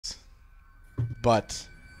but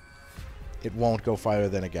it won't go farther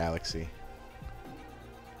than a galaxy.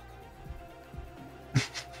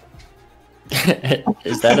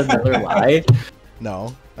 Is that another lie?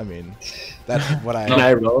 No, I mean, that's what I... Can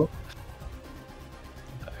I roll?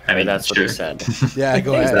 I mean, that's sure. what he said. Yeah,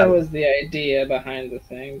 go I think ahead. that was the idea behind the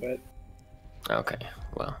thing, but Okay,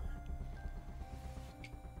 well.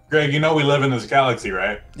 Greg, you know we live in this galaxy,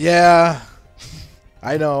 right? Yeah,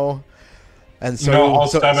 I know. And so... You know all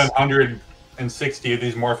so- 760 of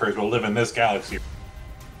these morphers will live in this galaxy.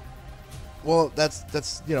 Well,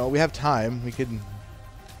 that's you know, we have time. We could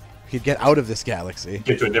get out of this galaxy.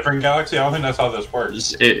 Get to a different galaxy? I don't think that's how this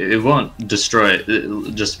works. It won't destroy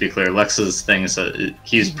it. Just to be clear, Lex's thing is that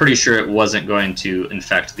he's pretty sure it wasn't going to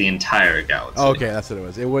infect the entire galaxy. Okay, that's what it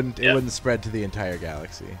was. It wouldn't Yeah. spread to the entire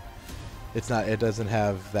galaxy. It's not. It doesn't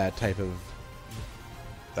have that type of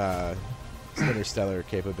interstellar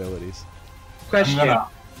capabilities. question: gonna-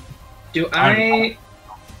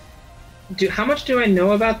 How much do I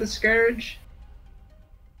know about the Scourge?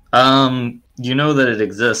 You know that it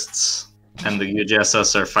exists, and the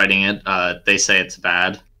UGSS are fighting it. They say it's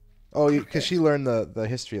bad. Oh, because she learned the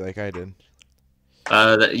history like I did.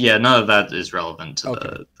 Yeah, none of that is relevant to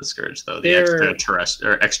Okay. the Scourge, though. The They're-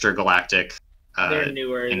 extraterrestrial or extragalactic They're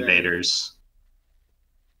newer than- invaders.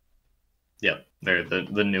 Yep, they're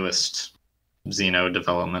the newest Xeno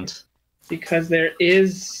development. Because there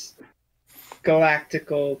is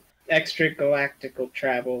extragalactical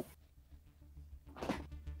travel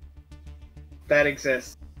that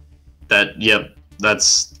exists.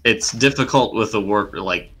 It's difficult with a warp,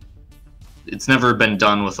 like, it's never been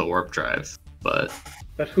done with a warp drive, but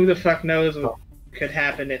But who the fuck knows what could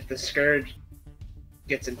happen if the Scourge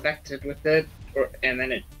gets infected with it, and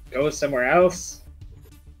then it goes somewhere else?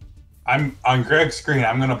 I'm on Greg's screen.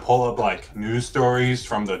 I'm gonna pull up like news stories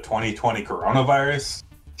from the 2020 coronavirus.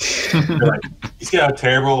 Like, you see how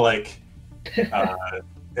terrible like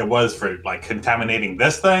it was for like contaminating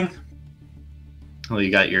this thing? well, you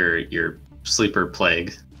got your sleeper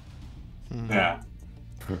plague. Mhm. Yeah.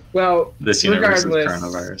 Well, This universe is regardless,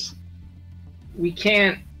 coronavirus. we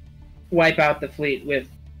can't wipe out the fleet with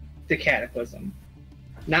the Cataclysm.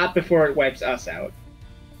 Not before it wipes us out.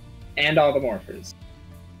 And all the Morphers.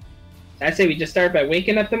 I say we just start by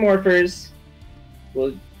waking up the Morphers.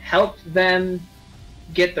 We'll help them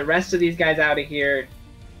get the rest of these guys out of here,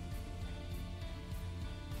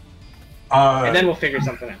 and then we'll figure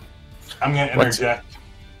something out. I'm gonna What's- interject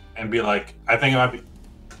and be like, I think it might be.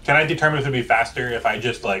 Can I determine if it'd be faster if I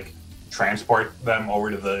just like transport them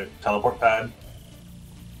over to the teleport pad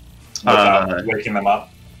without waking them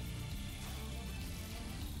up?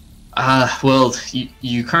 Well,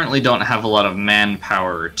 you currently don't have a lot of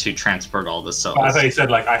manpower to transport all the cells. I thought you said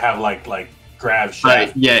like I have like grab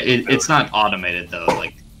chef. Yeah, it's not automated though.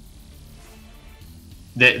 Like,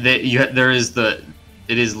 there is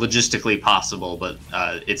it is logistically possible, but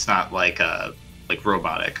it's not like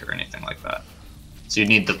robotic or anything like that. So you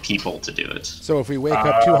need the people to do it. So if we wake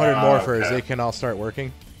up 200 morphers, okay. they can all start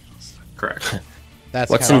working. Correct. That's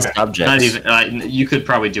What's kinda- in subjects? Not even. You could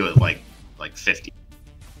probably do it like 50.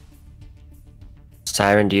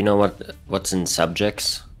 Siren, do you know what's in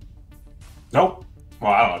subjects? Nope.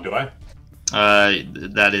 Well, I don't know. Do I?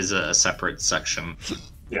 That is a separate section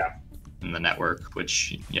Yeah. in the network,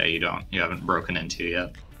 which you haven't broken into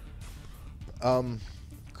yet.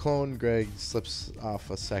 Clone Greg slips off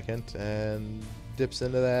a second and dips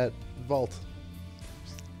into that vault.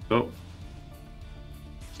 Oh,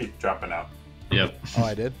 Keep dropping out. yep. Oh,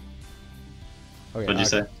 I did? Okay, What'd you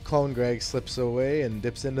say? Clone Greg slips away and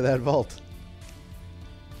dips into that vault.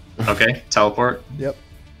 Okay, teleport. Yep.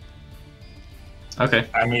 Okay.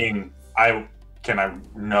 I mean, can I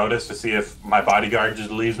notice to see if my bodyguard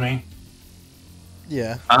just leaves me?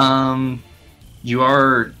 Yeah. You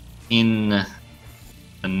are in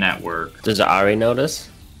the network Does Ari notice?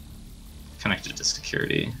 connected to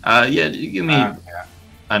security. Yeah, you give me Yeah.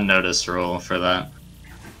 a notice roll for that.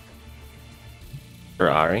 For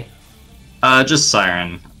Ari? Just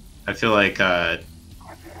Siren. I feel like,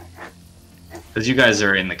 because you guys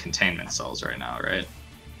are in the containment cells right now, right?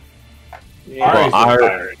 Yeah. Ari's Well,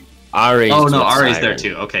 retiring. Ari's Oh no, with Ari's there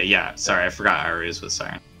Siren. too. Okay, yeah. Sorry, I forgot Ari is with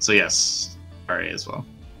Siren. So yes, Ari as well.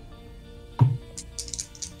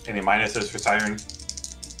 Any minuses for Siren?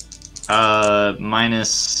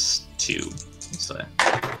 -2. Let's say.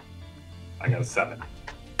 I got a 7.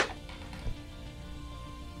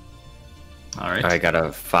 All right. I got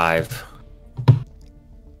a 5.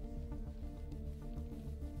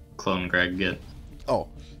 Clone Greg get. Oh.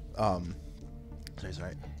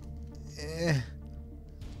 Sorry.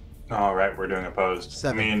 All right, we're doing opposed.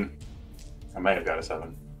 7. I mean, I might have got a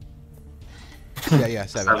 7. Yeah,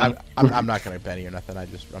 7. I'm not gonna Benny or nothing. I'm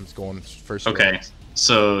just going first. Okay, roll.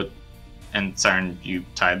 so, and Siren, you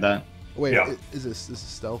tied that? Wait, Yeah. is this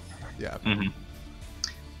stealth? Yeah. Mm-hmm.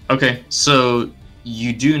 Okay, so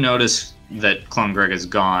you do notice that Clone Greg is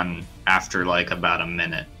gone after like about a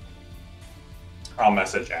minute. I'll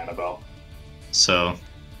message Annabelle. So,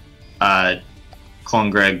 Clone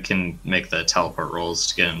Greg can make the teleport rolls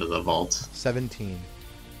to get into the vault. 17.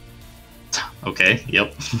 Okay,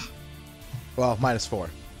 yep. Well, -4.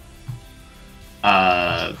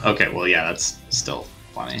 Okay, well, yeah, that's still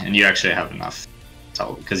plenty. And you actually have enough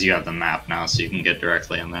because you have the map now, so you can get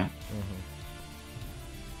directly in there.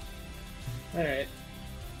 All right.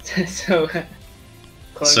 So, Clone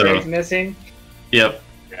So- Greg's missing. Yep.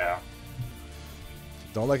 Yeah.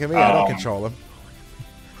 Don't look at me. I don't Um, control him.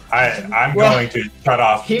 I'm Well, going to cut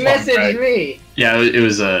off. He Clone messaged Greg. me. Yeah, it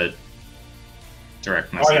was a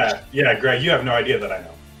direct message. Oh yeah, Greg. You have no idea that I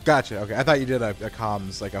know. Gotcha. Okay, I thought you did a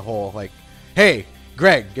comms, like a whole like, hey,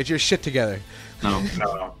 Greg, get your shit together. No,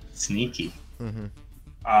 No. sneaky. And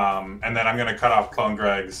then I'm gonna cut off Clone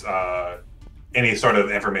Greg's any sort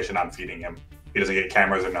of information I'm feeding him. He doesn't get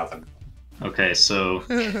cameras or nothing. Okay, so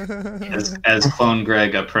as Clone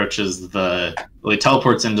Greg approaches he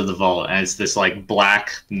teleports into the vault, and it's this like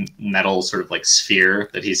black metal sort of like sphere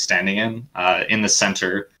that he's standing in. In the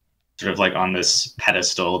center, sort of like on this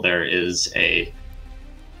pedestal, there is an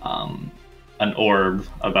orb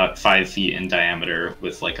about 5 feet in diameter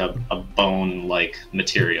with like a bone-like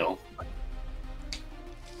material.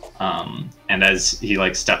 And as he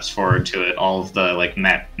like steps forward to it, all of the like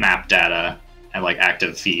map data and like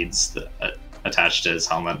active feeds that, attached to his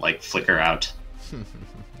helmet like flicker out.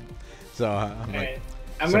 So I'm All like, right.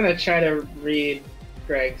 I'm gonna try to read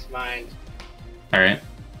Greg's mind. All right,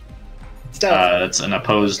 Stealth. it's an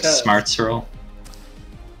opposed Because- smarts roll.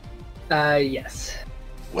 Yes.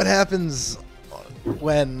 what happens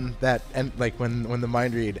when that when the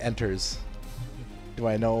mind read enters? Do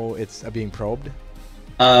I know it's being probed?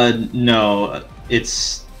 No,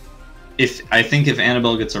 it's I think if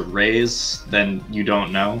Annabelle gets a raise, then you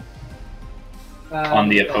don't know on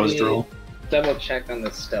the opposed let me roll. Double check on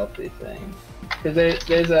the stealthy thing, because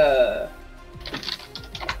there's a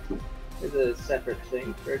separate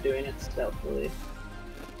thing for doing it stealthily.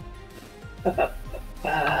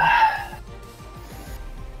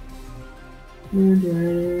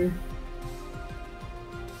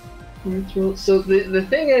 So the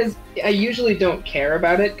thing is, I usually don't care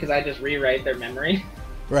about it because I just rewrite their memory.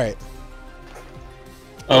 Right.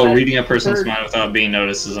 Oh, I reading a person's prefer- mind without being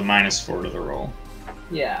noticed is a -4 to the roll.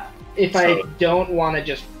 Yeah. If I So- don't want to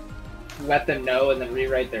just let them know and then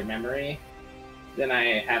rewrite their memory, then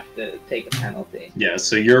I have to take a penalty. Yeah,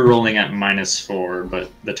 so you're rolling at -4, but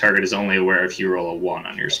the target is only aware if you roll a 1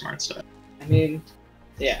 on your smart stat. I mean,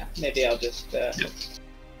 yeah, maybe I'll just.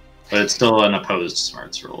 But it's still an opposed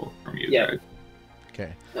smarts roll from you, Yeah. Greg.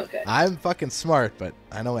 Okay. Okay. I'm fucking smart, but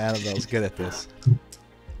I know Annabelle's good at this.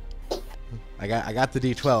 I got the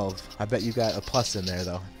D12. I bet you got a plus in there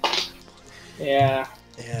though. Yeah.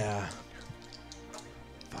 Yeah.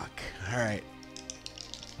 Fuck. All right.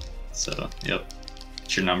 So, yep.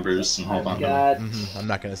 It's your numbers and hold on to them. Got. I'm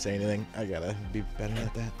not gonna say anything. I gotta be better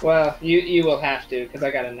at that. Well, you will have to because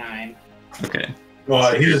I got a 9. Okay.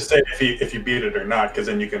 Well, he just said if you beat it or not, because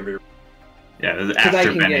then you can be Yeah, this is Because I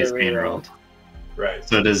after can get Benny's a being reroll. rolled. right.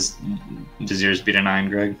 So does yours beat a 9,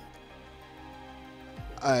 Greg?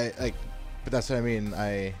 But that's what I mean.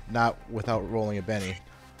 Not without rolling a Benny.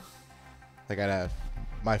 Like I'd have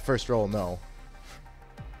my first roll. No.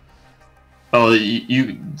 Oh,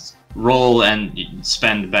 you roll and you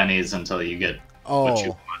spend bennies until you get what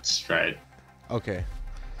you Oh. want, right? Okay.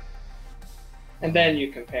 And then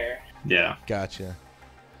you compare. Yeah. Gotcha.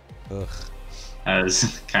 Ugh. That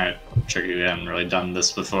was kind of tricky. We haven't really done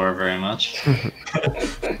this before very much. All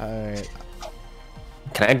right.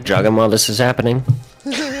 Can I drug him while this is happening?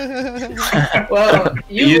 Well,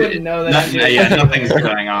 you wouldn't know that. I'm doing Yeah, nothing's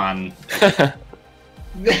going on.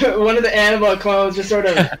 One of the animal clones just sort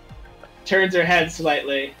of turns her head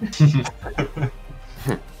slightly.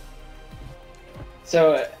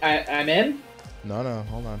 So I'm in. No.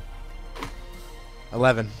 Hold on.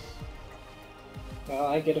 11. Well,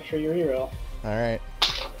 I get a free reroll. All right.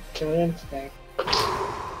 Killer instinct.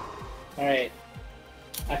 All right.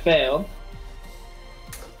 I failed.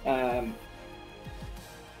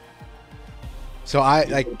 So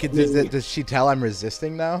does she tell I'm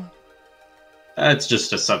resisting now? It's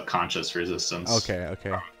just a subconscious resistance. Okay.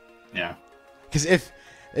 Yeah. Because if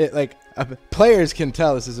players can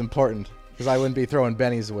tell this is important, because I wouldn't be throwing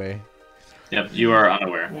bennies away. Yep. You are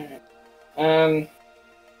unaware.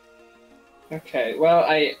 Okay. Well,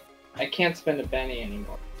 I can't spend a Benny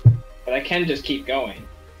anymore, but I can just keep going.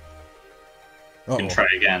 You can try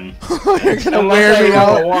again. You're gonna Unless wear I me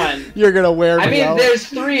roll a out. 1. You're gonna wear me I mean, out. there's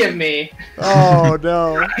 3 of me. Oh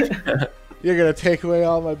no! You're gonna take away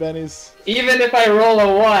all my bennies. Even if I roll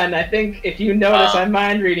a 1, I think if you notice Wow. I'm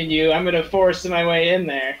mind reading you, I'm gonna force my way in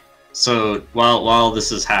there. So while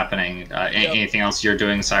this is happening, anything else you're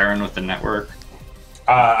doing, Siren, with the network?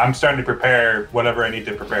 I'm starting to prepare whatever I need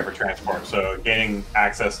to prepare for transport. So gaining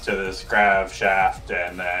access to this grav shaft,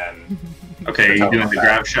 and then Okay, are you doing the teleport.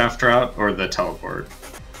 grab shaft route or the teleport?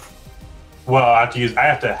 Well, I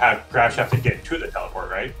have to have grav shaft to get to the teleport,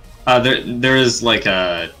 right? There is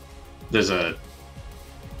there's a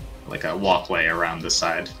walkway around this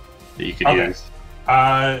side that you could Okay. use.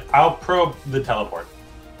 I'll probe the teleport.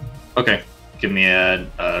 Okay, give me a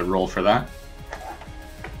roll for that.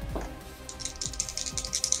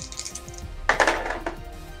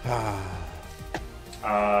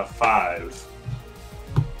 Ah, 5.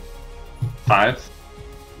 5.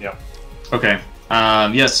 Yep. Okay.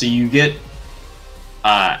 Yeah. So you get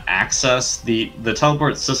access. The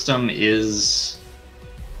teleport system is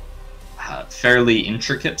fairly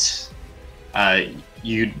intricate.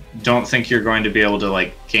 You don't think you're going to be able to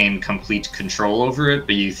like gain complete control over it,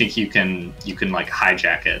 but you think you can like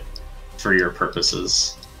hijack it for your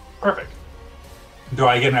purposes. Perfect. Do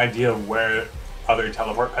I get an idea of where other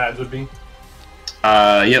teleport pads would be?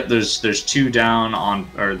 Yep. There's 2 down on,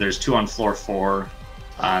 or there's 2 on floor 4,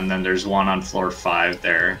 and then there's 1 on floor 5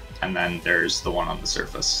 there, and then there's the one on the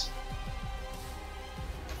surface.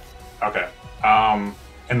 Okay.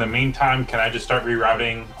 In the meantime, can I just start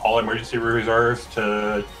rerouting all emergency reserves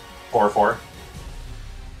to floor 4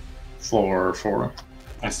 Floor 4.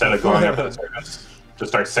 instead of going up to the surface?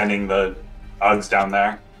 Just start sending the UGs down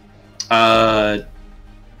there.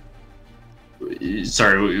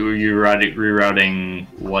 Sorry, were you rerouting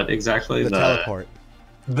what exactly? the teleport.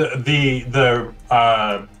 The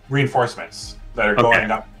reinforcements that are Okay.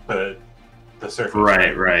 going up the surface.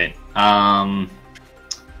 Right.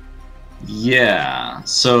 Yeah.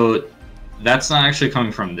 So that's not actually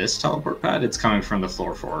coming from this teleport pad. It's coming from the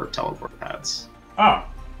floor 4 teleport pads. Oh,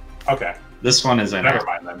 okay. This one is in. Never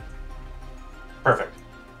mind then. Perfect.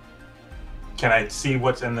 Can I see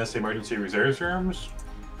what's in this emergency reserves rooms?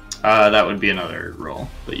 That would be another roll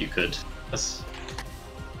that you could. Yes.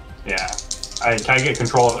 Yeah. Can I get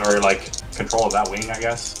control of that wing, I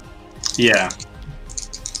guess? Yeah.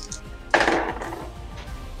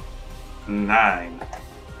 9.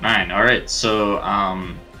 9. All right. So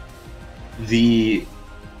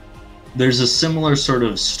there's a similar sort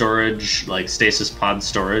of storage, like stasis pod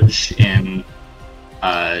storage, in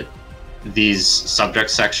these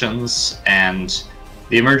subject sections, and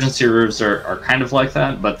the emergency rooms are kind of like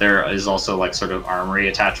that, but there is also like sort of armory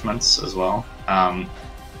attachments as well.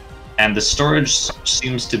 And the storage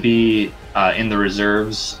seems to be in the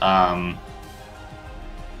reserves.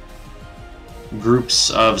 Groups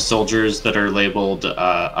of soldiers that are labeled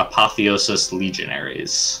Apotheosis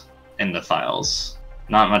Legionaries in the files.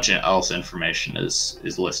 Not much else information is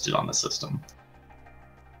listed on the system.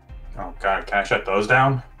 Oh god, can I shut those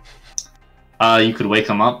down? You could wake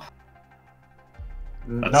them up.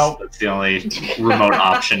 Nope. That's the only remote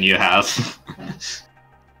option you have.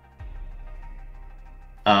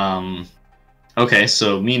 Okay,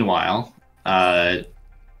 so meanwhile,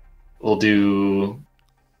 we'll do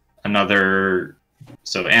another.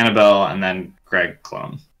 So Annabelle and then Greg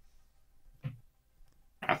clone.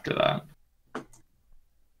 After that.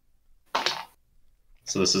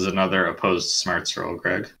 So this is another opposed smarts roll,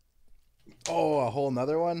 Greg. Oh, a whole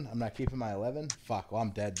nother one? I'm not keeping my 11? Fuck, well, I'm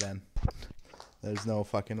dead then. There's no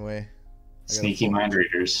fucking way. I got a Sneaky full- mind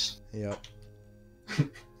readers. Yep.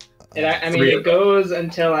 I mean, 3 it goes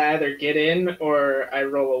until I either get in or I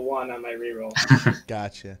roll a 1 on my reroll.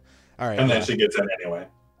 Gotcha. All right. And then she gets in anyway.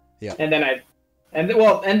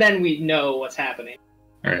 And then we know what's happening.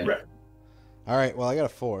 All right. Right. All right, well, I got a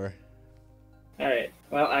 4. All right.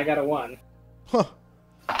 Well, I got a 1. Huh.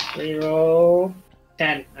 Reroll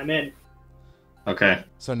 10. I'm in. Okay.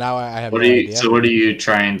 So now I have What no are you? idea. So what are you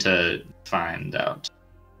trying to find out?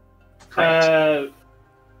 Correct.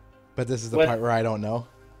 But this is the what- part where I don't know.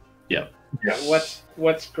 Yep. Yeah.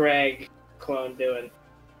 What's Greg clone doing?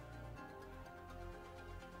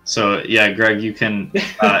 So yeah, Greg, you can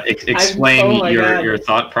explain oh my God. your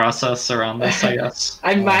thought process around this, I guess.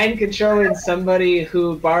 I'm mind controlling somebody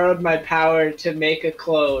who borrowed my power to make a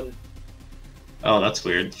clone Oh, that's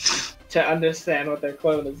weird. to understand what their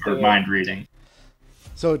clone is Or doing. mind reading.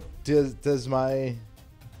 So does my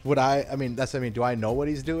do I know what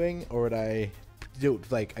he's doing, or would I do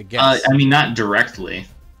like a guess? I mean, not directly.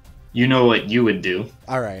 you know what you would do,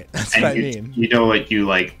 All right, that's and what I you, mean. you know what you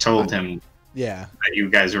like told him Yeah, that you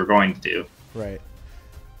guys were going to do. right.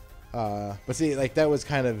 But see, like that was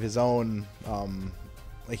kind of his own.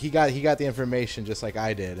 Like he got the information just like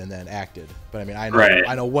I did, and then acted. But I mean, Right.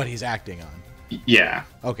 I know what he's acting on. Yeah,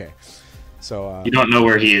 Okay, so you don't know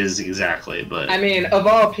where he is exactly, but I mean, of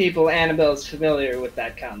all people, Annabelle's familiar with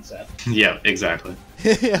that concept. yeah, exactly.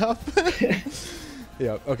 yep.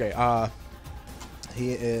 Yep. Okay.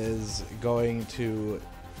 He is going to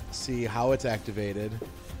see how it's activated.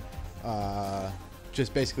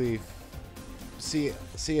 Just basically see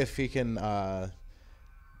if he can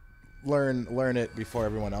learn it before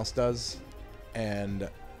everyone else does, and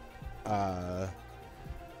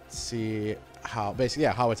see how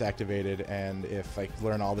how it's activated, and if like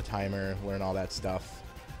learn all the timer, learn all that stuff,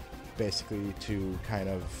 basically to kind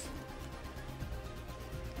of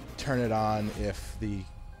turn it on if the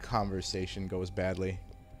conversation goes badly.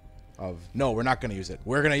 Of no, we're not gonna use it.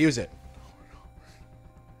 We're gonna use it.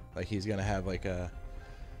 Like he's gonna have like a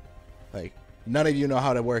none of you know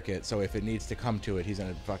how to work it, so if it needs to come to it, he's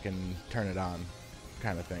gonna fucking turn it on,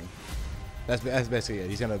 kind of thing. That's basically it.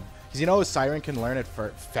 He's gonna, because you know Siren can learn it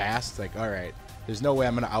fast. Like, all right, there's no way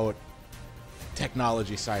I'm gonna out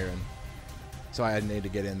technology Siren, so I need to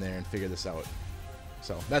get in there and figure this out.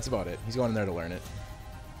 So that's about it. He's going in there to learn it.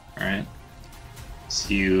 All right.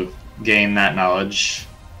 So you gain that knowledge.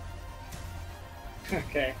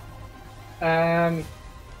 Okay.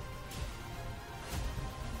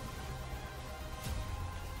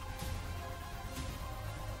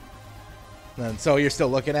 And so you're still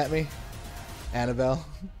looking at me, Annabelle,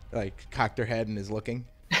 like cocked her head and is looking.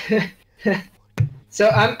 So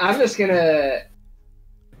I'm just gonna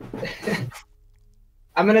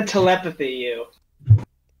I'm gonna telepathy you.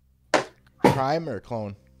 Prime or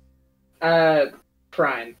clone?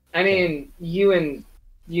 Prime. I mean, you and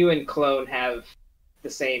Clone have the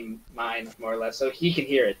same mind, more or less, so he can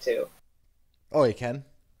hear it too. Oh, he can.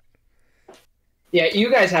 Yeah, you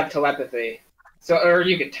guys have telepathy, so or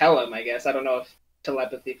you could tell him. I guess I don't know if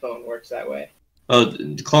telepathy phone works that way. Oh,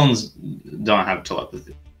 clones don't have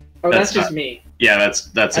telepathy. Oh, That's that's just not- me. Yeah, that's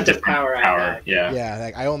a That's a different power power. I have. Yeah. Yeah,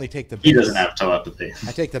 like I only take the. He base- doesn't have telepathy.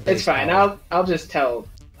 I take the. Base It's fine. power. I'll just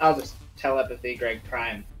telepathy Greg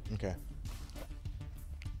Prime. Okay.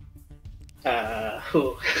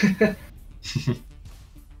 Who?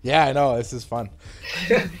 Yeah, I know. This is fun.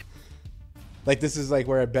 Like this is like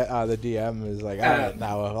where I bet the DM is like, all right,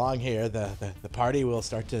 now along here, the party will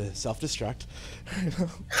start to self-destruct.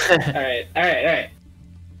 All right.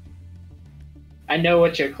 I know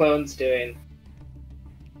what your clone's doing.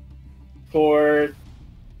 For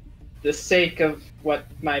the sake of what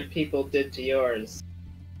my people did to yours,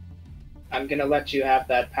 I'm gonna let you have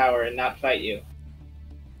that power and not fight you.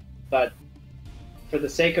 But for the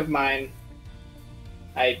sake of mine,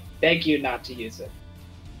 I beg you not to use it.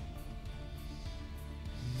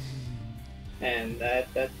 And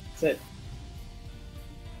that's it.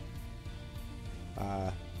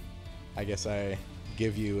 I guess I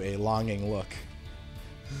give you a longing look.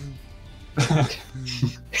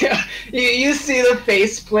 you see the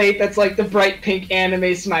faceplate that's like the bright pink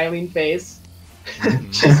anime smiling face.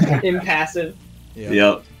 Just impassive. Yeah.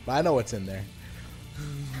 Yep. But I know what's in there.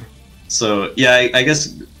 So yeah, I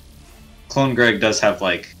guess Clone Greg does have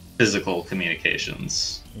like physical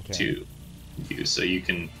communications Okay. to you, so you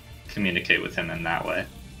can communicate with him in that way,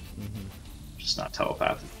 Mhm. just not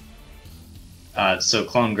telepathic. So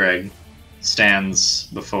Clone Greg stands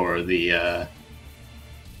before the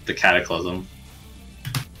cataclysm.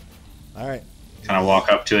 All right. Kind of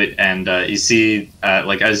walk up to it, and you see,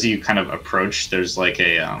 like as you kind of approach, there's like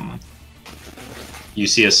a you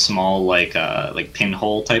see a small like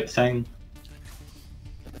pinhole type thing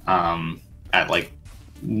at like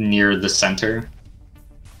near the center,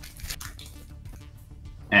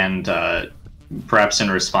 and perhaps in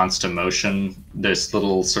response to motion, this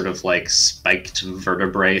little sort of like spiked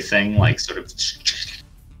vertebrae thing like sort of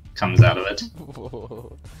comes out of it.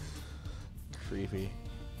 Creepy.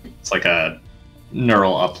 It's like a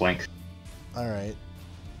neural uplink. All right.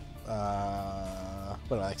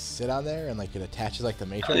 What do I like sit on there and like it attaches like the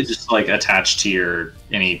It's Matrix? just like attached to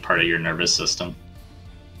any part of your nervous system.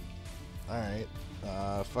 All right.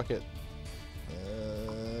 Fuck it.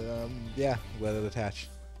 Yeah, let it attach.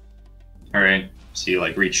 All right. So you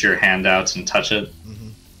like reach your hand out and touch it. Mm-hmm.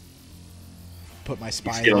 Put my You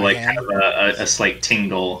spine feel in my like hand. kind of a slight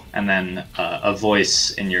tingle, and then a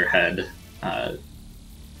voice in your head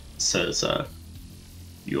says,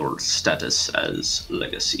 "Your status as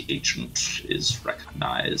legacy agent is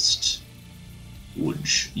recognized. Would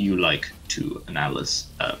you like to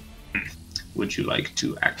Would you like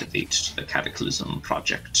to activate the Cataclysm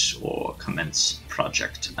project or commence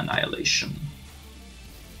Project Annihilation?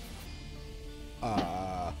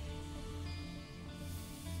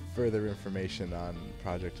 Further information on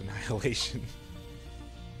Project Annihilation.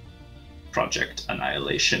 Project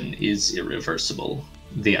Annihilation is irreversible.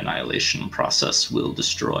 The annihilation process will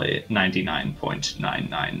destroy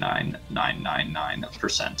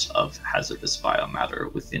 99.999999% of hazardous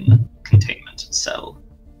biomatter within containment cell.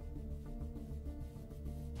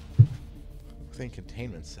 Within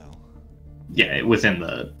containment cell. Yeah, within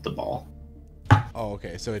the ball. Oh,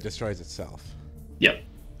 okay. So it destroys itself. Yep.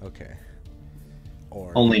 Okay.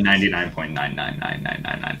 Or Only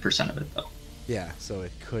 99.999999% of it, though. yeah. So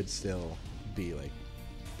it could still be like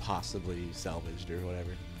possibly salvaged or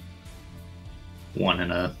whatever. 1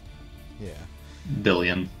 in a Yeah.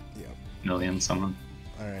 billion, Yep. million, someone.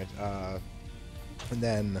 All right. And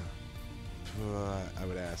then I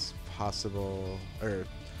would ask possible or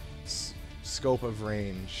scope of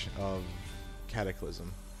range of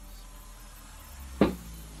Cataclysm.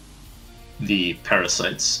 The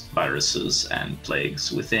parasites, viruses, and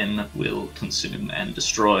plagues within will consume and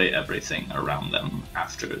destroy everything around them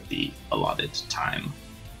after the allotted time,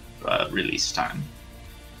 release time.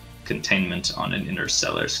 Containment on an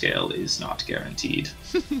interstellar scale is not guaranteed.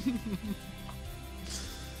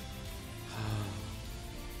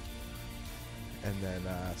 And then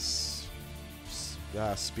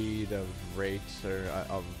speed of rate or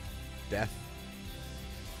of death.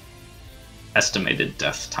 Estimated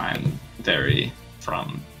death time vary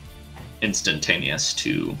from instantaneous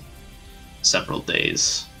to several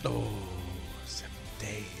days. Oh, 7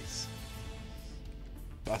 days.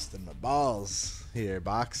 Busting my balls here,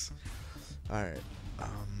 box. All right.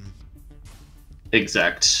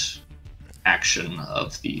 Exact action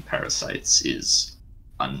of the parasites is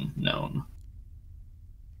unknown.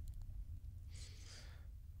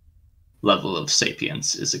 Level of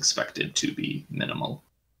sapience is expected to be minimal.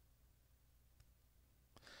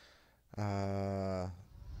 But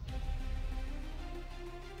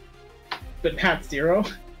not 0?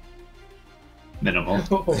 Minimal.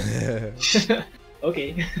 Oh.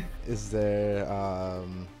 Okay. Is there are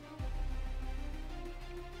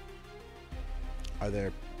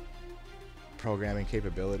there programming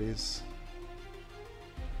capabilities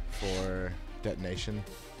for detonation?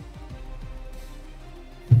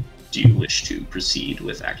 Do you wish to proceed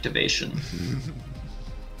with activation?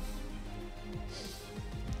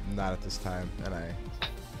 Not at this time, and I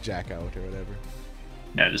jack out or whatever.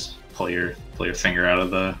 Yeah, just pull your finger out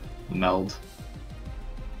of the meld.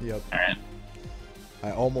 Yep. All right.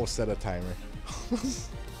 I almost set a timer.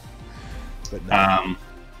 But no.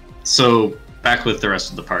 So back with the rest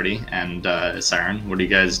of the party and Siren. What are you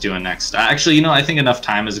guys doing next? Actually, I think enough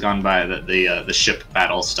time has gone by that the ship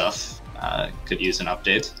battle stuff could use an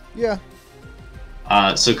update. Yeah.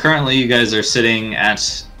 So currently, you guys are sitting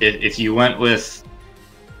at. If you went with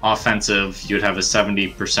offensive, you'd have a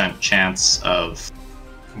 70% chance of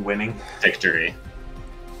Winning. victory.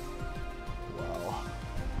 Wow.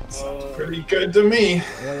 Oh, Pretty good to me. Yeah,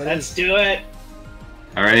 that let's is. do it.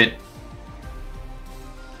 All right.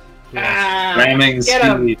 Ah, Ramming get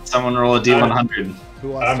 'em. speed. Someone roll a d100. Who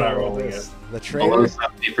wants I'm to not roll rolling this? The Below traitor?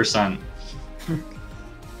 70%.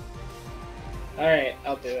 All right,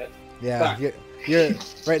 I'll do it. Yeah. Fuck. You're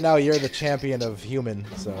right now. You're the champion of human.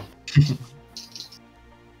 So.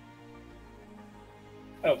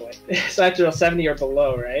 Oh boy. So I have to roll 70 or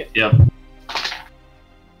below, right? Yep.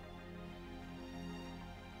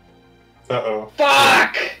 Uh-oh.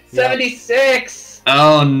 Fuck! Yeah. 76!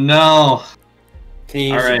 Oh no. Can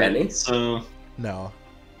you All use your right. bending? So No.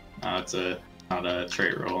 it's not a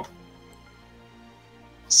trait roll.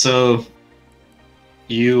 So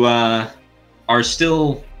you are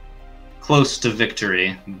still close to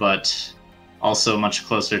victory, but also much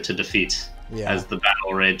closer to defeat Yeah. as the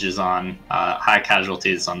battle rages on. High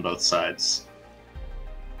casualties on both sides.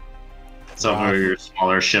 Some Wow. of your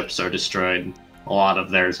smaller ships are destroyed. A lot of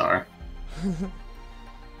theirs are.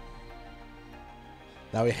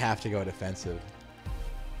 Now we have to go defensive.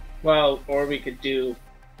 Well, or we could do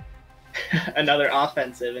another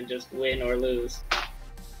offensive and just win or lose.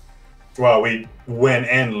 Well, we win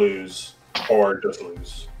and lose, or just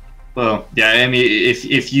lose. Well, yeah, I mean,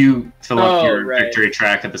 if you fill up Oh, your right. victory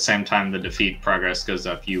track at the same time the defeat progress goes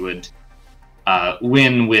up, you would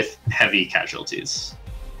win with heavy casualties.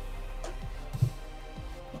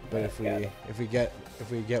 But if we get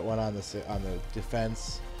one on the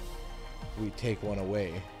defense, we take one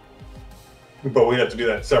away. But we have to do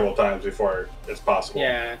that several times before it's possible.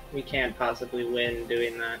 Yeah, we can't possibly win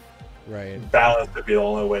doing that. Right. Balance would be the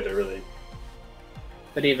only way to really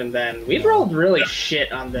But even then, we've rolled really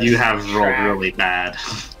shit on this. You have rolled track. really bad.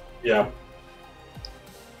 Yeah.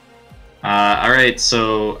 All right,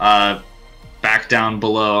 so back down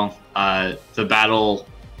below, the battle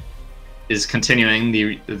is continuing.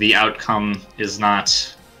 The outcome is not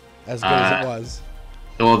As good as it was.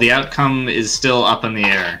 well. The outcome is still up in the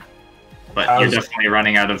air, but you're How's- definitely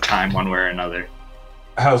running out of time one way or another.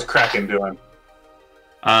 How's Kraken doing?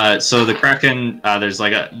 So the Kraken, there's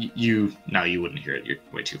like you wouldn't hear it. You're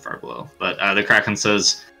way too far below. But the Kraken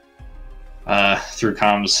says through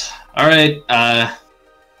comms, "All right,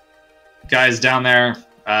 guys down there,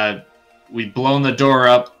 we've blown the door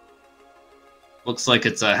up. Looks like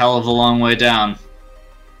it's a hell of a long way down."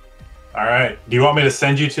 All right. Do you want me to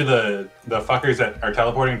send you to the fuckers that are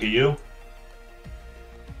teleporting to you?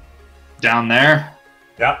 Down there?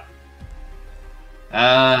 Yep.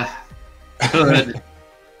 Good.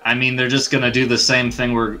 I mean, they're just gonna do the same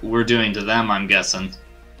thing we're doing to them, I'm guessing.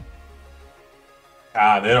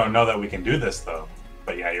 They don't know that we can do this though.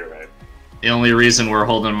 But yeah, you're right. The only reason we're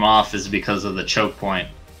holding them off is because of the choke point.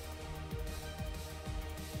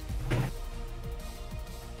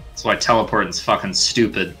 That's why teleporting's fucking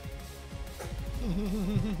stupid.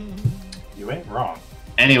 You ain't wrong.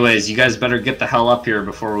 Anyways, you guys better get the hell up here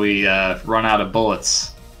before we run out of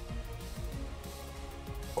bullets.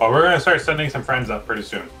 Well, we're gonna start sending some friends up pretty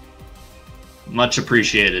soon. Much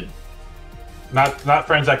appreciated. Not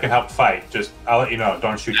friends that can help fight. Just I'll let you know.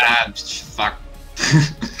 Don't shoot them. Fuck.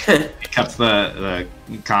 It cuts the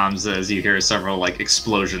comms as you hear several like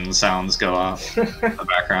explosion sounds go off in the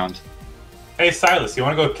background. Hey Silas, you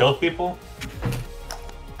want to go kill people?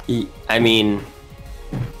 I mean,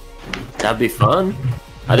 that'd be fun.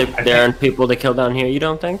 There aren't people to kill down here, you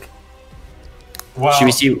don't think? Well, Should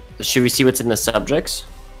we see what's in the subjects?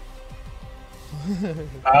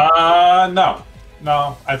 no.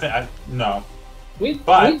 No. We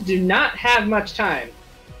But- do not have much time.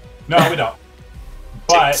 No, we don't.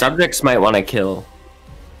 But Subjects might want to kill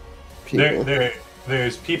people.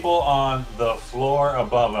 there's people on the floor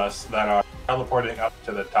above us that are teleporting up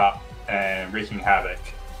to the top and wreaking havoc,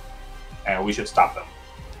 and we should stop them.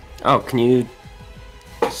 Oh, can you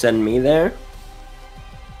send me there?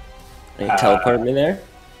 Can you teleport me there?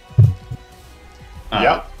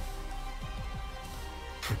 Yep.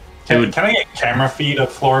 Can I get camera feed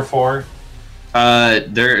of floor 4?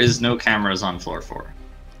 There is no cameras on floor 4.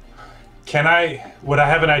 Would I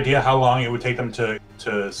have an idea how long it would take them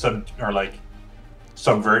to subvert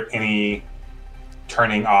any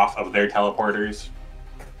turning off of their teleporters?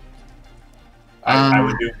 I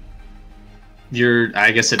would do.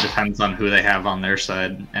 I guess it depends on who they have on their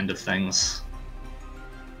side end of things,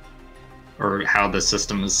 or how the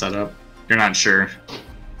system is set up. You're not sure.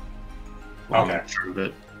 Well, Okay. I'm not sure of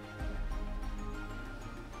it.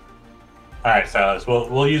 All right, Silas.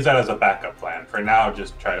 We'll use that as a backup plan. For now,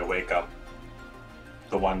 just try to wake up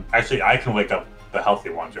the one. Actually, I can wake up the healthy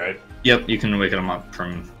ones, right? Yep, you can wake them up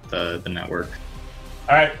from the network.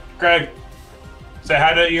 All right, Greg. Say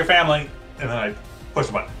hi to your family, and then I push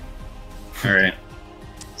the button. All right.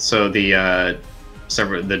 So the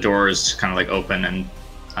doors kind of like open,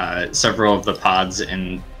 and several of the pods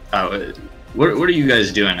in. What are you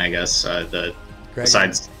guys doing? I guess Greg,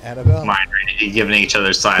 besides Annabelle. mind reading, giving each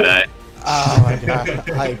other side eye. Oh my god!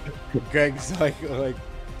 Greg's like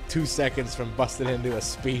 2 seconds from busting into a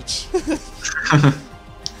speech,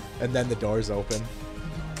 and then the doors open.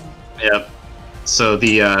 Yep. So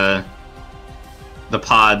the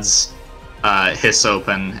pods hiss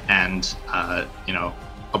open, and a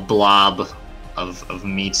blob of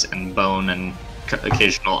meat and bone and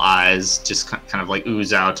occasional eyes just kind of like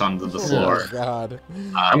ooze out onto the floor. Oh god!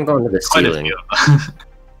 I'm going to the Quite a ceiling. few of them.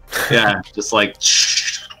 Yeah, just like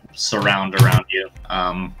surround around you.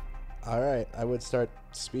 All right, I would start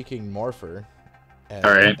speaking Morpher, and,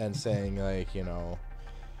 All right. and saying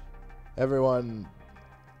everyone,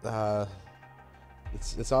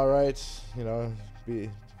 it's all right. Be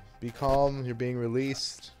calm. You're being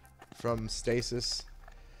released from stasis.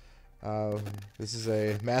 This is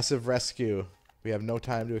a massive rescue. We have no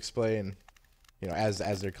time to explain. As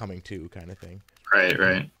they're coming to, kind of thing.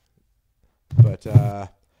 Right. But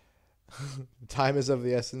time is of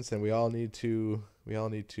the essence, and we all need to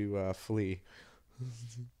flee.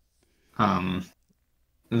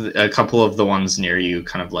 A couple of the ones near you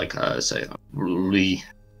kind of like say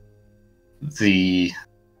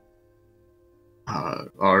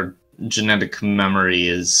our genetic memory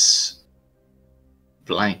is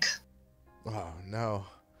blank. Oh no.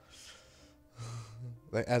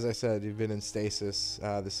 As I said, you've been in stasis.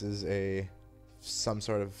 This is some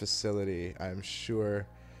sort of facility. I'm sure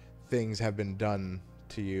things have been done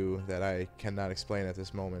to you that I cannot explain at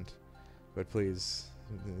this moment. But please,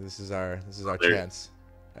 this is our There- chance.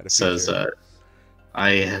 At a Says, future.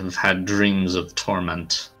 I have had dreams of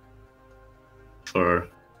torment for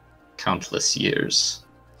countless years.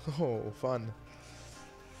 Oh, fun.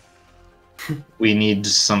 We need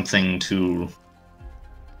something to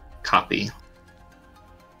copy.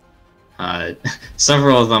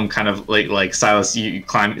 Several of them kind of like Silas, you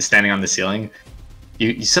climb standing on the ceiling.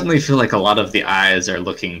 You suddenly feel like a lot of the eyes are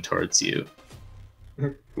looking towards you.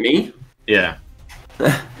 Me? Yeah.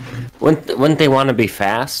 Wouldn't they want to be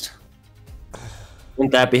fast?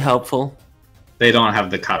 Wouldn't that be helpful? They don't have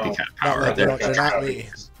the copycat Not power. like They're they're not me.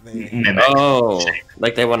 mimic. Oh,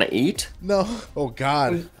 like they want to eat? No. Oh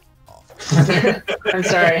God. I'm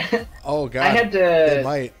sorry. Oh God. I had They to.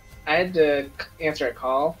 might. I had to answer a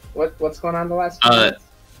call. What's going on the last? Uh,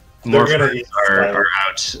 They're gonna Morphers eat are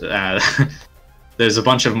out. There's a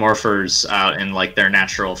bunch of morphers out in like their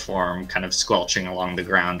natural form, kind of squelching along the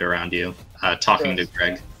ground around you, talking to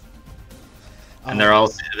Greg. And they all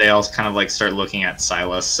kind of like start looking at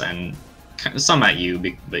Silas and some at you,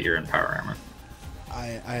 but you're in power armor.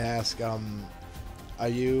 I ask, are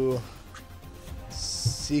you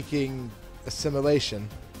seeking assimilation?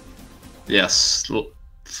 Yes,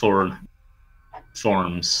 for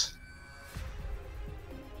forms.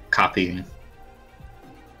 Copying.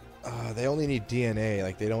 They only need DNA.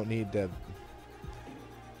 Like they don't need to.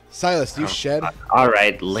 Silas, do you shed? All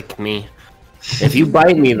right, lick me. If you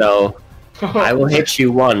bite me, though, I will hit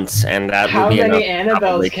you once, and that will How be many enough.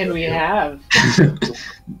 Probably Annabelles can kill we you. have?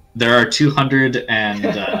 There are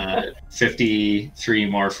 253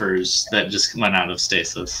 morphers that just went out of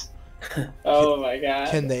stasis. Oh my god.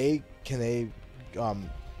 Can they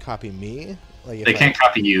copy me? Like if They can't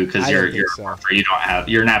copy you because I you're didn't think so. a morpher. You don't have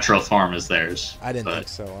your natural form is theirs. I didn't but- think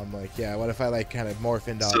so. I'm like, yeah. What if I like kind of morph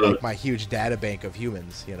into So- like my huge data bank of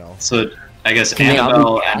humans? You know. So I guess Can they all be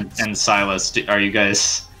Annabelle cats? and Silas, are you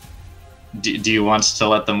guys? Do you want to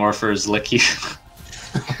let the morphers lick you?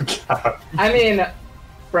 I mean,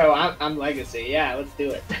 bro, I'm legacy. Yeah, let's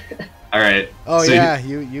do it. All right. Oh So yeah,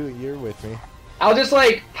 you're with me. I'll just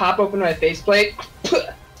like pop open my faceplate,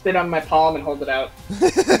 spit on my palm, and hold it out. You're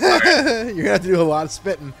gonna have to do a lot of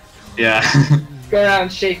spitting. Yeah. Go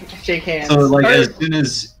around, shake hands. So like Or as soon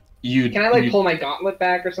as you can I like you- pull my gauntlet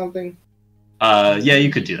back or something? yeah, you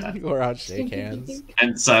could do that. Go around, shake hands.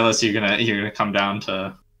 And Silas, you're gonna come down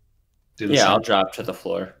to do the Yeah, same? I'll drop to the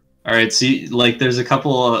floor. All right, so like there's a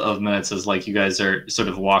couple of minutes as like you guys are sort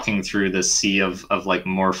of walking through this sea of like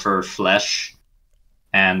morpher flesh,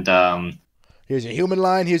 and Here's your human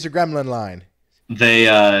line. Here's your gremlin line. they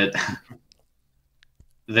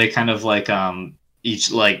they kind of like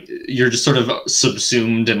each like you're just sort of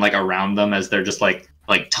subsumed and like around them as they're just like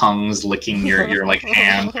tongues licking your like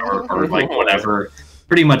hand or like whatever,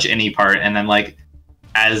 pretty much any part, and then like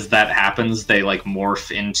as that happens they like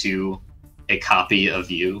morph into a copy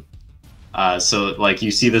of you. So like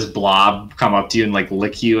you see this blob come up to you and like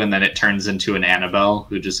lick you, and then it turns into an Annabelle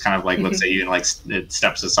who just kind of like looks at you and like it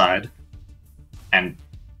steps aside, and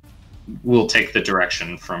will take the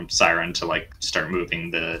direction from Siren to like start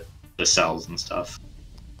moving the cells and stuff,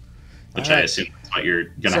 which I Alright. assume is what you're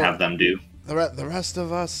gonna So- have them do. The rest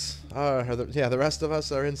of us the rest of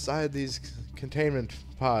us are inside these containment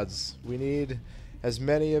pods. We need as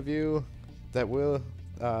many of you that will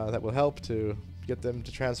help to get them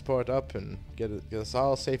to transport up and get us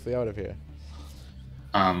all safely out of here.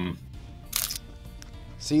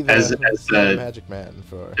 See the, As see the- the magic man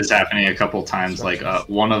for It's happening a couple times. Like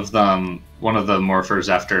one of the morphers,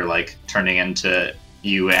 after like turning into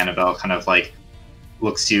you, Annabelle, kind of like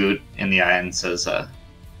looks you in the eye and says,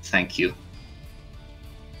 "Thank you,"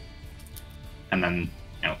 and then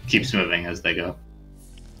keeps moving as they go.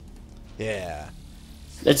 yeah.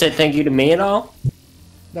 Did it say thank you to me at all?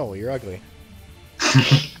 No, you're ugly.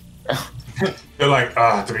 You're like,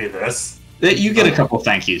 to be this. You get a couple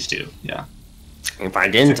thank yous too. Yeah, If I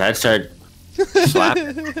didn't, I'd start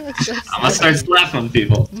slapping. I'm gonna start slapping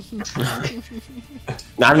people.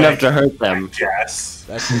 Not enough to hurt them. Yes.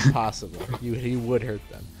 That's impossible. You would hurt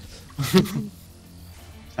them.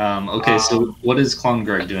 Okay, so what is Clone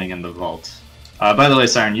Greg doing in the vault? By the way,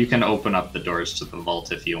 Siren, you can open up the doors to the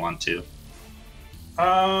vault if you want to.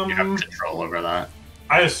 You have control over that.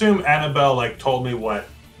 I assume Annabelle like told me what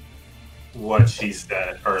she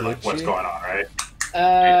said or like Did what's she? going on,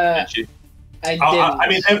 right? Did you? I didn't. I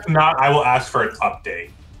mean, if not, I will ask for an update.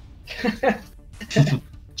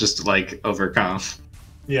 Just like overcome.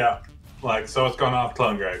 Yeah. Like, so what's going on with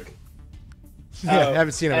Clone Greg? Yeah, I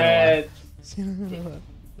haven't seen him in a uh, while.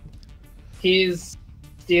 he's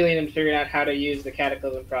stealing and figuring out how to use the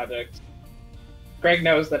Cataclysm project. Greg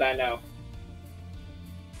knows that I know.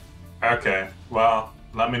 Okay, well,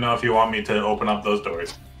 let me know if you want me to open up those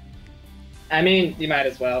doors. I mean, you might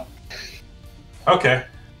as well. Okay.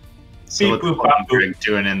 So Beep, what's boop, Clone bop, boop. Greg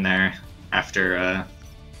doing in there after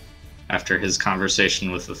his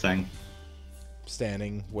conversation with the thing?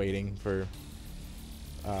 Standing, waiting for.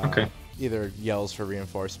 Okay. Either yells for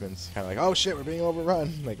reinforcements, kind of like, "Oh shit, we're being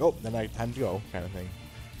overrun!" Like, "Oh, then time to go," kind of thing,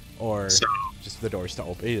 or So- just the doors to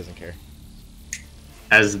open. He doesn't care.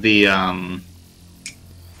 As the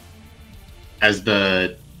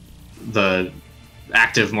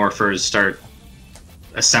active morphers start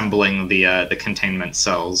assembling the containment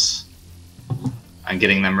cells and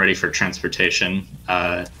getting them ready for transportation,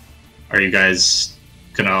 are you guys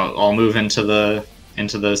gonna all move into the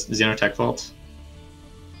Xenotech vault?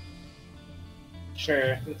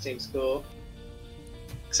 Sure, that seems cool.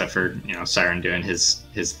 Except for Siren doing his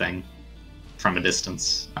thing from a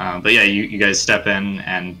distance. But yeah, you guys step in,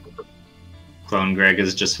 and Clone Greg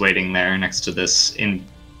is just waiting there next to this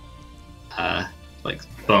like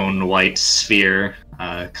bone white sphere,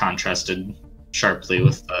 contrasted sharply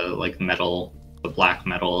with the metal, the black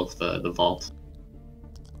metal of the vault.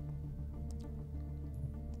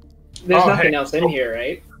 There's Oh, nothing hey. else in here,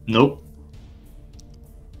 right? Nope.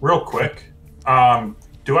 Real quick,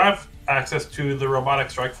 do I have access to the robotic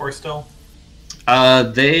strike force still?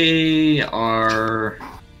 They are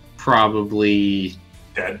probably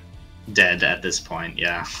Dead. at this point.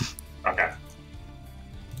 Yeah. Okay.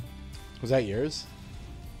 Was that yours?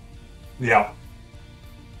 Yeah.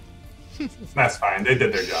 That's fine. They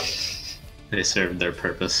did their job. They served their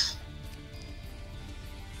purpose.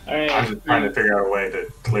 All right. I'm just trying to figure out a way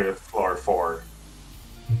to clear floor 4.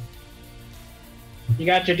 You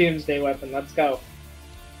got your doomsday weapon. Let's go.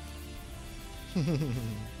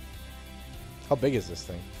 How big is this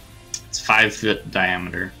thing? It's 5 foot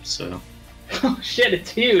diameter, so Oh shit!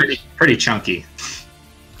 It's huge. pretty chunky.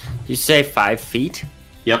 You say 5 feet?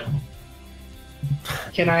 Yep.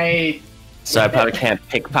 Can I? So I probably can't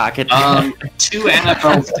pickpocket. 2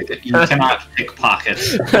 Annabelles you cannot pickpocket.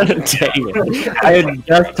 Dang it. I was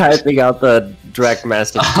just typing out the direct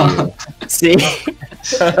message to you. See?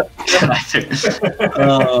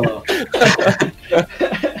 Oh.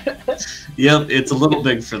 Yep, it's a little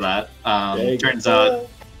big for that. Turns out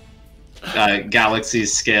galaxy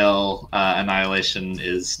scale annihilation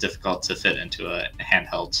is difficult to fit into a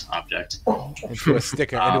handheld object. Into a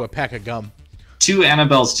sticker, into a pack of gum. 2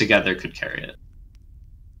 Annabelles together could carry it.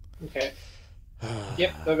 Okay.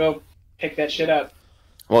 Yep. We'll go pick that shit up.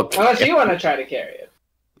 Well, Unless you want to try to carry it.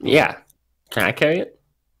 yeah. Can I carry it?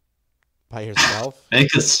 By yourself?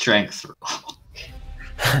 Make a strength roll.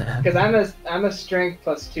 Because I'm a strength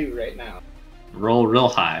 +2 right now. Roll real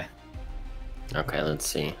high. Okay, let's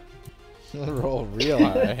see. Roll real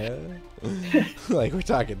high. Like we're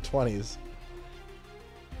talking 20s.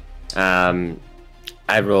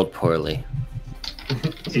 I rolled poorly.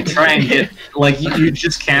 You try and get you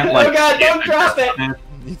just can't Oh god! Don't drop it.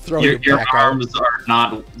 You throw Your your back out. arms are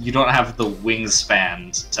not. You don't have the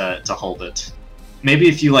wingspan to hold it. Maybe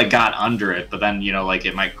if you got under it, but then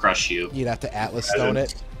it might crush you. You'd have to Atlas Stone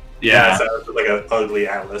it. Yeah. Sounds like an ugly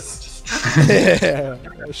atlas.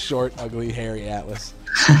 A short, ugly, hairy Atlas.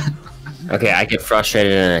 Okay, I get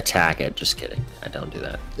frustrated and attack it. Just kidding. I don't do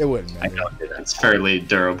that. It wouldn't I matter. don't do that. It's fairly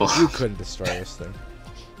durable. You couldn't destroy this thing.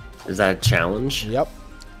 Is that a challenge? Yep.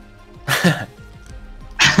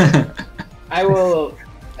 I will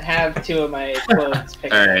have 2 of my clothes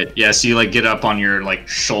picked All up. right. Yeah. So you get up on your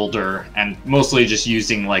shoulder, and mostly just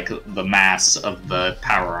using the mass of the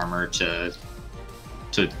power armor to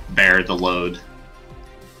bear the load.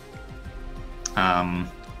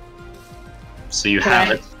 So you Can have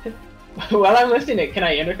I- it. While I'm lifting it, can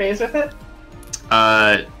I interface with it?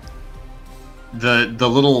 The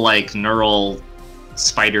little neural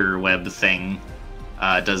spider web thing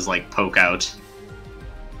does poke out.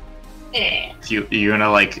 Eh. If you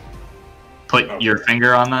wanna put your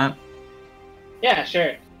finger on that. Yeah,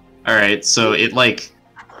 sure. All right, so it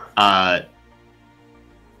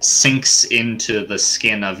sinks into the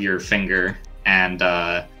skin of your finger, and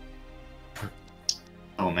oh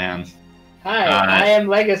man, Hi, I am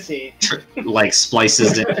Legacy.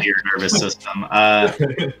 splices into your nervous system. Why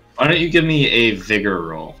don't you give me a vigor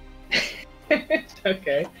roll?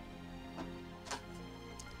 Okay.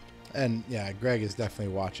 And yeah, Greg is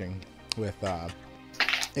definitely watching with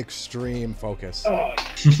extreme focus. Oh,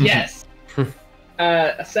 yes.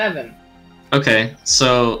 A 7. Okay,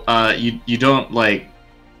 so you don't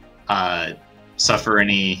suffer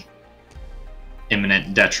any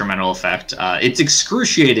imminent detrimental effect. It's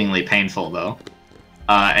excruciatingly painful though,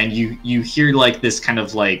 and you hear this kind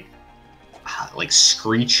of like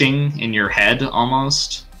screeching in your head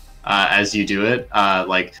almost as you do it,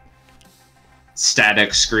 like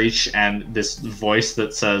static screech, and this voice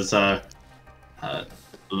that says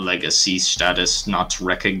legacy status not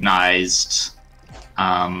recognized,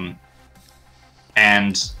 and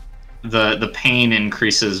the pain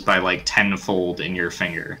increases by like tenfold in your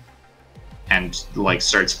finger and like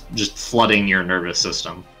starts just flooding your nervous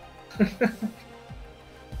system.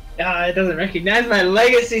 It doesn't recognize my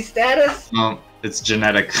legacy status. No, it's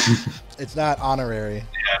genetic. It's not honorary.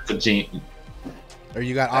 Yeah, it's a gene. Or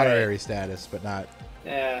you got honorary status, but not.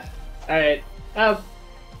 Yeah. All right. I'll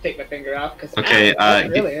take my finger off because Okay, it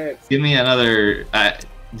really hurts. Give me another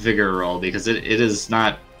vigor roll because it is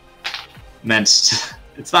not meant.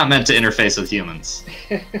 It's not meant to interface with humans.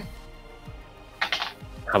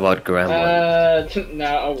 How about Gremlin?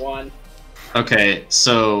 No, a 1. Okay,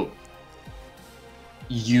 so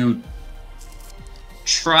you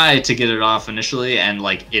try to get it off initially, and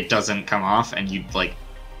like it doesn't come off, and you like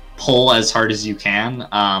pull as hard as you can,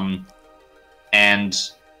 and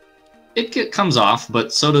it comes off,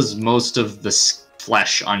 but so does most of the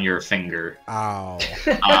flesh on your finger. Ow.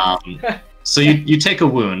 So you take a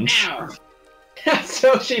wound. Ow!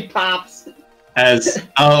 So she pops. As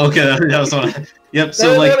okay, that was one. Yep. So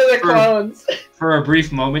Those like one of the clones. for a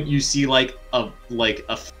brief moment, you see like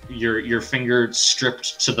your finger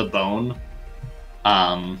stripped to the bone,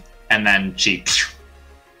 and then she.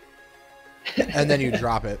 And then you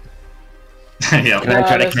drop it. Yeah. Can I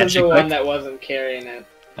try to this catch is it the quick? one that wasn't carrying it.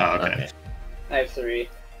 Oh, okay. I have 3.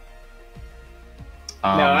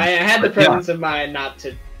 Um, No, I had the but yeah, presence of mind not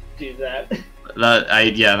to do that.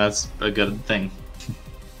 that's a good thing.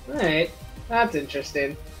 Alright, that's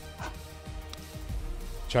interesting.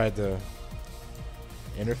 Tried the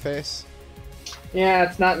interface. Yeah,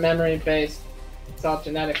 it's not memory based. It's all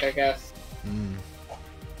genetic, I guess. Hmm.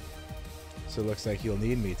 So it looks like you'll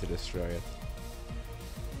need me to destroy it.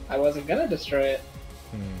 I wasn't gonna destroy it.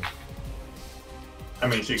 Hmm. I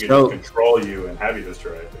mean, she could So- control you and have you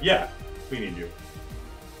destroy it. But yeah, we need you.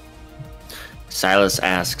 Silas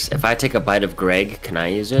asks, if I take a bite of Greg, can I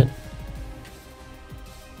use it?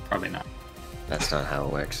 Probably not. That's not how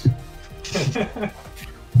it works.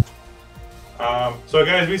 So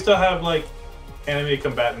guys, we still have like enemy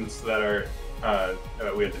combatants that are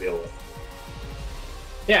that we have to deal with.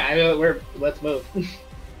 Yeah, I mean, let's move.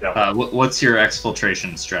 What's your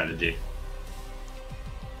exfiltration strategy?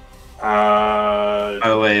 Uh, By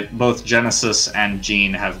the way, both Genesis and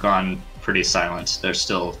Jean have gone pretty silent. They're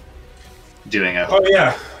still doing a. oh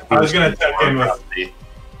yeah, I was gonna check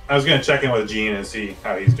in with Gene and see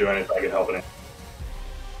how he's doing, if I could help it.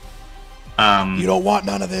 You don't want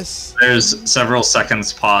none of this. There's several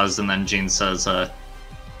seconds pause, and then Jean says,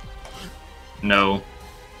 "No.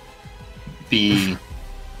 Be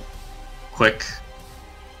quick.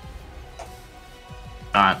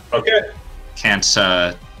 Not Okay. can't.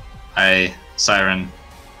 Siren.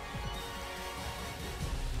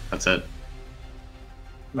 That's it."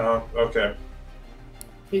 No. Okay.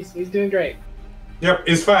 He's doing great. Yep,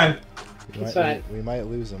 he's fine. It's fine. We might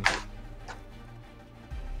lose him.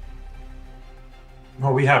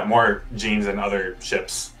 Well, we have more Genes than other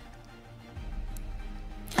ships.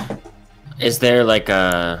 Is there like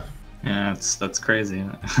a... Yeah, that's crazy.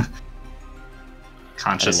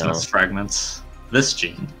 Consciousness fragments. This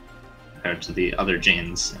gene compared to the other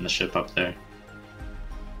genes in the ship up there.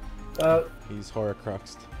 Well, He's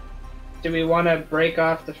Horcruxed. do we want to break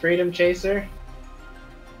off the Freedom Chaser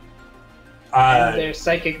and their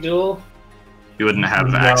psychic duel? You wouldn't have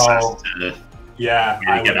No. access to. Yeah,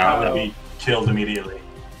 Yeah, I get out. would be killed immediately.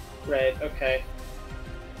 Right. Okay.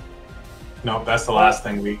 No, that's the last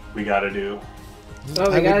thing we got to do. Well,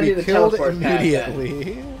 we I gotta would do be the killed teleport pad then.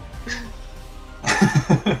 immediately.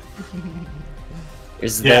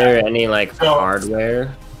 Is there any like So,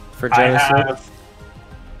 hardware for I Genesis? have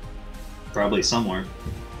Probably somewhere.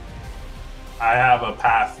 a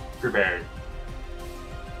path prepared.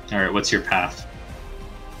 Alright, what's your path?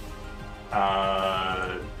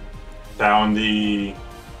 Down the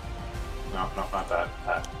not that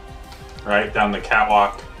path. Right down the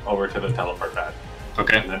catwalk over to the teleport pad,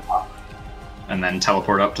 Okay. and then up. And then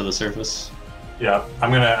teleport up to the surface. Yeah,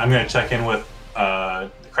 I'm gonna check in with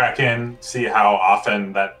Kraken, see how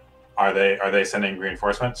often that are they sending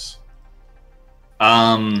reinforcements.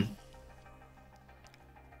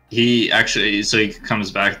 He actually, so he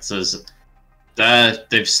comes back and says that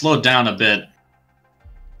they've slowed down a bit.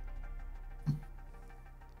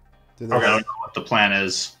 Did I they- don't know what the plan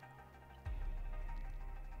is.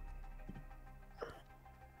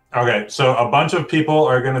 Okay, so a bunch of people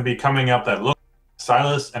are going to be coming up that look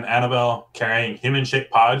Silas and Annabelle carrying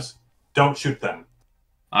human-shaped pods don't shoot them.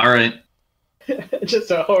 All right.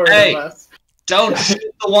 Just a horde Hey! of us. Don't shoot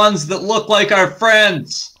the ones that look like our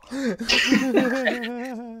friends.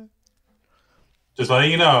 Just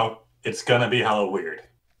letting you know, it's gonna be hella weird.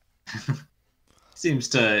 Seems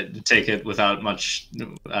to take it without much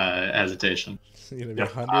hesitation. It's gonna be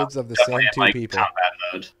Yep. hundreds of the same Definitely in, two like, people. combat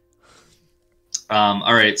mode.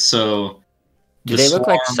 All right, so Do the they look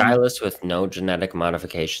like swarm- Silas with no genetic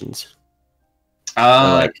modifications? Or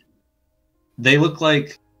like they look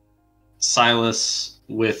like Silas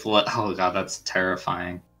with oh god, that's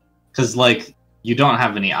terrifying. Because like you don't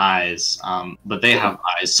have any eyes, but they have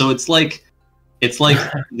eyes, so it's like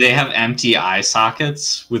they have empty eye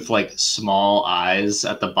sockets with like small eyes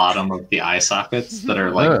at the bottom of the eye sockets that are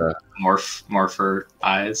like Ugh. morpher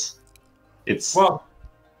eyes. It's Well,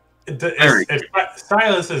 Very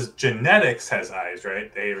Silas's genetics has eyes,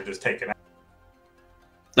 right? They were just taken out.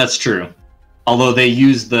 that's true. Although they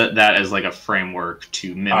use that as like a framework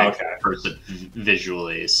to mimic okay. the person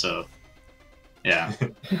visually, so yeah,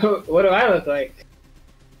 What do I look like?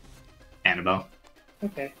 Annabelle.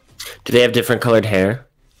 Okay. Do they have different colored hair?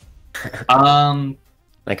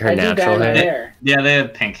 Like her I do dye natural my hair? hair, Yeah, they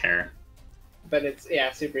have pink hair. but it's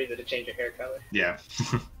super easy to change your hair color. Yeah.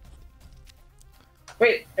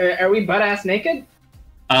 Wait, are we butt ass naked?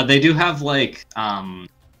 They do have like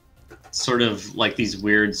sort of like these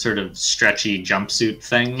weird sort of stretchy jumpsuit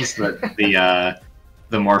things that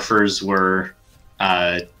the morphers were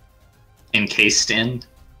encased in.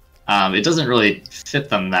 It doesn't really fit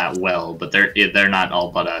them that well, but they're not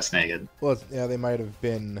all butt ass naked. Well, yeah, they might have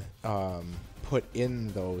been put in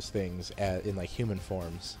those things in like human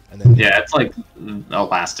forms, and then Yeah, it's like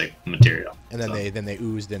elastic material. and then so, they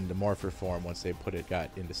oozed into morpher form once they got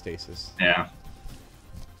into stasis. yeah.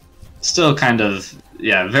 Still kind of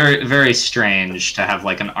very very strange to have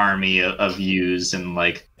like an army of yous and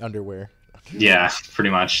like Underwear. yeah, pretty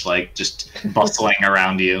much like just bustling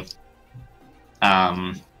around you.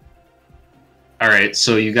 All right,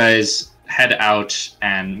 so you guys head out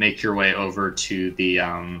and make your way over to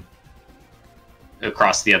the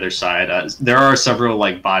across the other side. There are several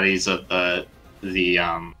like bodies of the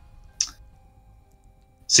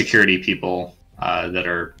security people that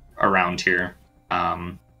are around here.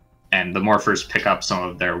 And the morphers pick up some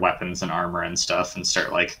of their weapons and armor and stuff and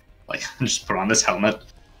start like just put on this helmet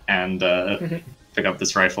and pick up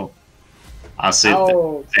this rifle.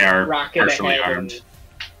 So they are rocket partially ahead armed. and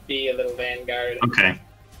be a little vanguard. Okay.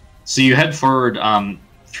 So you head forward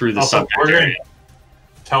through the Also, subject we're gonna area.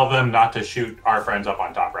 tell them not to shoot our friends up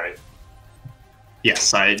on top, right?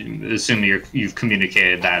 Yes, I assume you've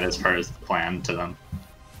communicated that as far as the plan to them.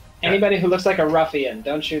 Anybody who looks like a ruffian,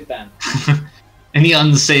 don't shoot them. Any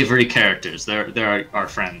unsavory characters, they're our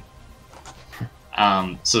friend.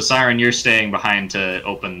 So Siren, you're staying behind to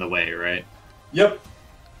open the way, right? Yep.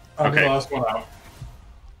 I'm Okay. the last one out.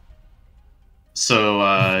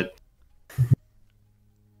 So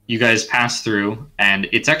you guys pass through, and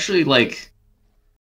it's actually like